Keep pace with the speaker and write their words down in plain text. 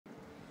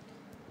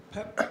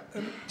Pep,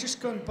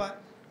 just going back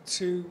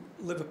to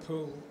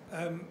Liverpool,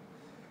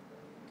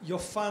 your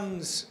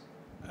fans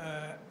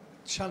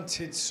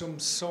chanted some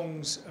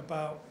songs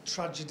about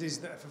tragedies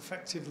that have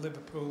affected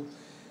Liverpool,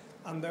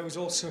 and there was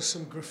also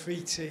some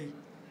graffiti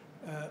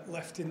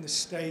left in the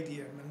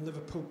stadium, and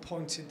Liverpool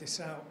pointed this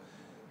out.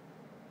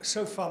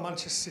 So far,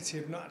 Manchester City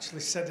have not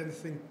actually said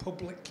anything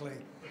publicly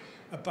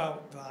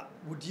about that.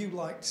 Would you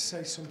like to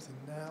say something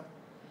now?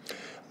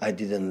 I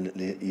didn't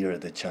hear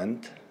the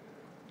chant.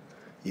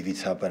 If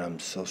it's happened, I'm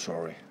so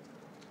sorry.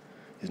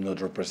 It does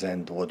not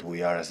represent what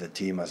we are as a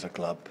team, as a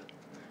club,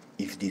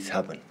 if this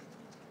happened.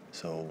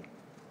 So,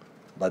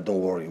 but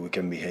don't worry, we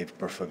can behave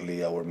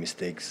perfectly our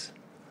mistakes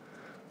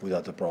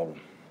without a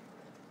problem.